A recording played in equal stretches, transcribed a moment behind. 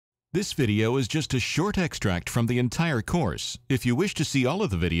This video is just a short extract from the entire course. If you wish to see all of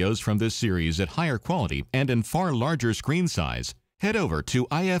the videos from this series at higher quality and in far larger screen size, head over to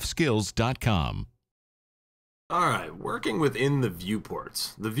ifskills.com. Alright, working within the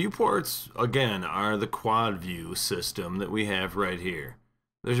viewports. The viewports, again, are the quad view system that we have right here.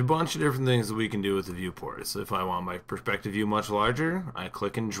 There's a bunch of different things that we can do with the viewports. If I want my perspective view much larger, I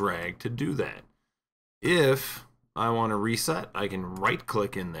click and drag to do that. If I want to reset, I can right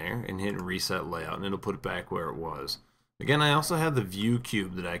click in there and hit reset layout and it'll put it back where it was. Again, I also have the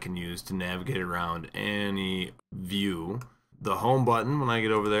Viewcube that I can use to navigate around any view. The home button, when I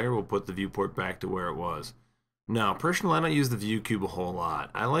get over there, will put the viewport back to where it was. Now, personally, I don't use the Viewcube a whole lot.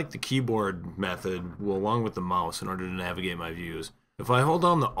 I like the keyboard method along with the mouse in order to navigate my views. If I hold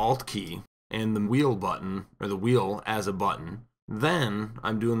down the Alt key and the wheel button, or the wheel as a button, then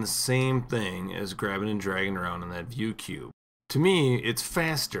I'm doing the same thing as grabbing and dragging around in that Viewcube. To me, it's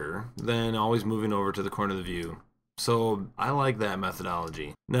faster than always moving over to the corner of the view. So I like that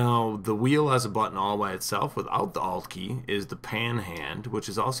methodology. Now, the wheel as a button all by itself without the Alt key is the pan hand, which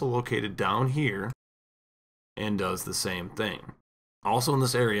is also located down here and does the same thing. Also in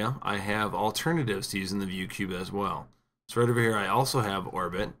this area, I have alternatives to using the Viewcube as well. So right over here, I also have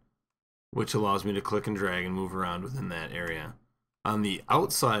Orbit, which allows me to click and drag and move around within that area. On the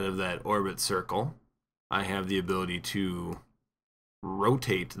outside of that orbit circle, I have the ability to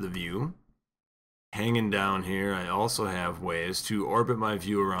rotate the view. Hanging down here, I also have ways to orbit my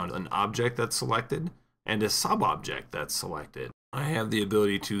view around an object that's selected and a sub-object that's selected. I have the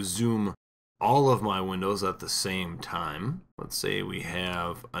ability to zoom all of my windows at the same time. Let's say we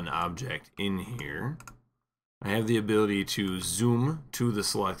have an object in here. I have the ability to zoom to the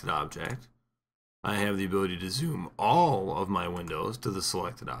selected object. I have the ability to zoom all of my windows to the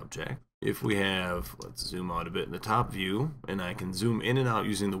selected object. If we have, let's zoom out a bit in the top view, and I can zoom in and out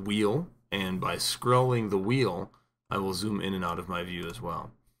using the wheel, and by scrolling the wheel, I will zoom in and out of my view as well.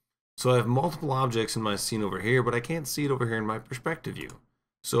 So I have multiple objects in my scene over here, but I can't see it over here in my perspective view.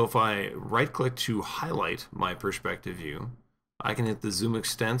 So if I right click to highlight my perspective view, I can hit the zoom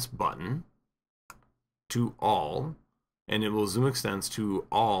extents button to all, and it will zoom extends to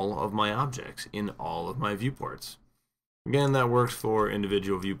all of my objects in all of my viewports. Again, that works for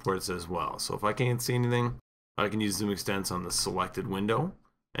individual viewports as well. So if I can't see anything, I can use zoom extents on the selected window,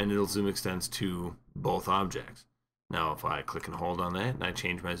 and it'll zoom extends to both objects. Now if I click and hold on that, and I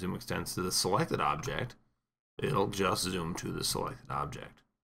change my zoom extents to the selected object, it'll just zoom to the selected object.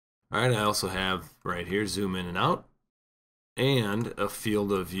 Alright, I also have right here zoom in and out, and a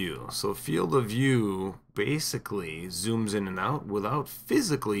field of view. So field of view basically zooms in and out without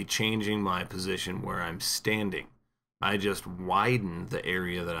physically changing my position where I'm standing. I just widen the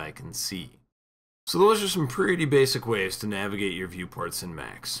area that I can see. So those are some pretty basic ways to navigate your viewports in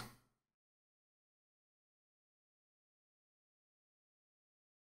Max.